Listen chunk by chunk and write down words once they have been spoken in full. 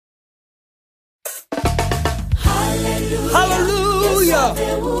Hallelujah.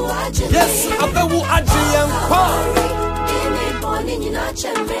 Yes, abewu ajiyan kwa. Imi boni nyina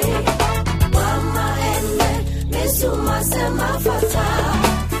chembe. Mama ene mesuma sema fata.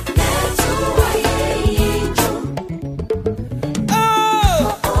 Metu ayeyi jum.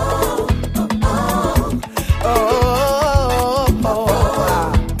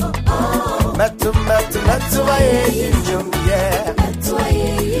 Mettle ayeyi jum, yeah.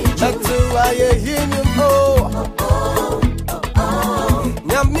 Mettle ayeyi jum, oh.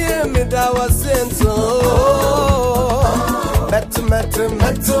 Nyamie mi da wasenso.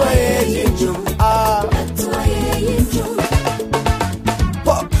 Mettle ayeyi jum, ah. Metu ayeyi jum.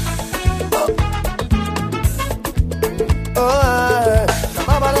 Pop.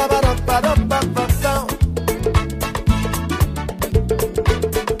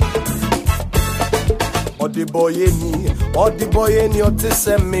 Odi boyeni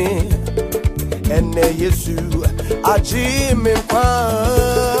otisemi ene Yesu aji mi kwa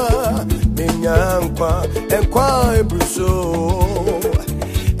minyankwa enkwa ebruso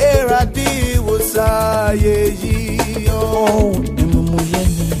eradi wosa yeyi oh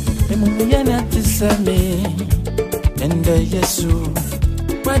emumuyeni otisemi ene Yesu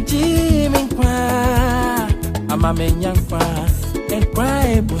aji mi kwa ama minyankwa enkwa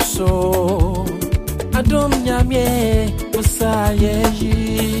ebruso Adom nyamye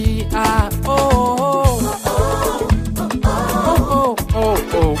usayeyi ah oh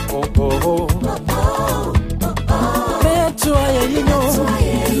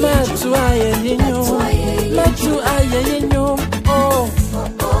Metu ayeyi nyo oh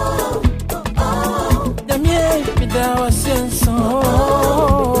Nyamye bidawa senso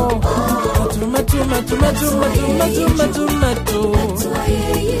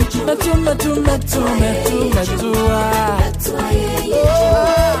Metu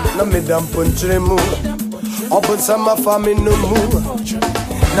na medam pontremu open sama fami no mu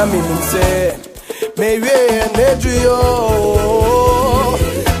na minimse mewe nedrio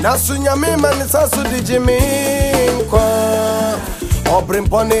na sunya me manisa su dijimi kwa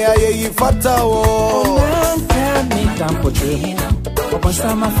obrimpone ayeyi fatawo medam pontremu open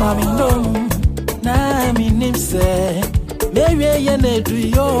sama fami no mu na minimse mewe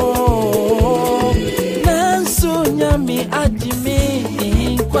nedrio Nyami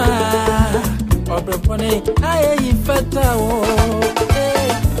ajimi kwa obrepone ayeyi fatawo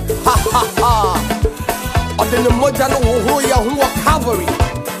ha ha ha odene moja no ho ya ho Calvary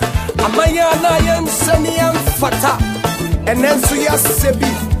amaya na yensani amfata enenso ya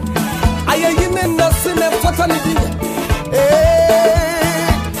sebi ayeyi ne nase ne fata ne di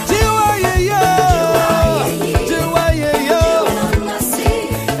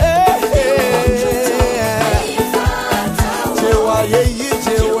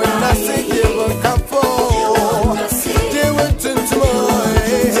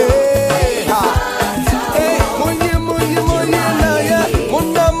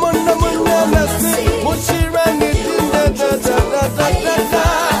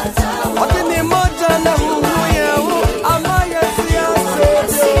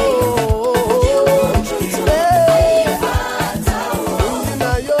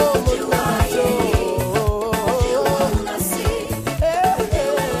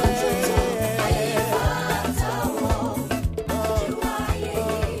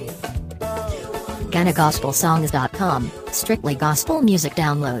GhanaGospelSongs.com, strictly gospel music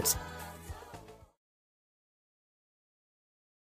downloads.